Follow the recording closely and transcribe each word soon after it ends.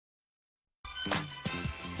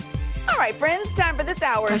All right, friends, time for this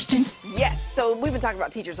hour. Question? Yes, so we've been talking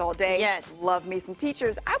about teachers all day. Yes. Love me some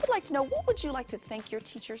teachers. I would like to know, what would you like to thank your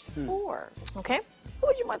teachers for? Okay.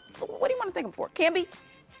 What do you want to thank them for? Canby?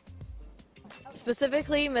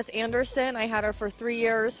 Specifically, Miss Anderson, I had her for 3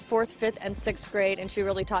 years, 4th, 5th, and 6th grade, and she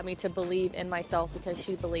really taught me to believe in myself because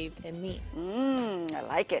she believed in me. I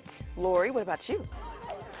like it. Lori, what about you?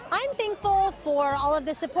 I'm thankful for all of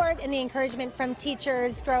the support and the encouragement from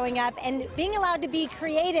teachers growing up and being allowed to be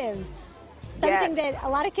creative. Something Yes. that a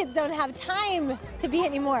lot of kids don't have time to be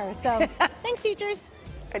anymore. So thanks, teachers.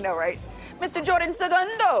 I know, right? Mr. Jordan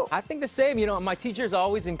Segundo. I think the same. You know, my teachers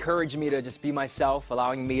always encouraged me to just be myself,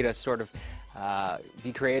 allowing me to sort of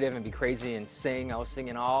be creative and be crazy and sing. I was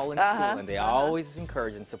singing all in school, and they always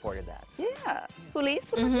encouraged and supported that. So. Yeah.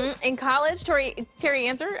 Felice, what about you? In college, Terry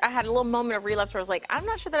Answer, I had a little moment of relapse where I was like, I'm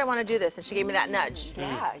not sure that I want to do this, and she gave me that nudge.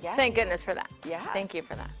 Yeah. Thank goodness for that. Yeah. Thank you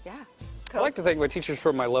for that. Yeah. I like to thank my teachers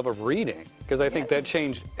for my love of reading, because I think that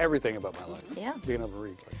changed everything about my life. Yeah. Being able to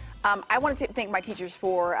read. I want to thank my teachers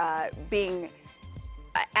for being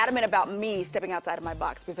adamant about me stepping outside of my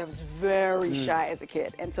box, because I was very shy as a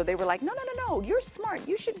kid. And so they were like, no, you're smart.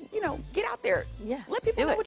 You should, get out there. Yeah, Let people do know it.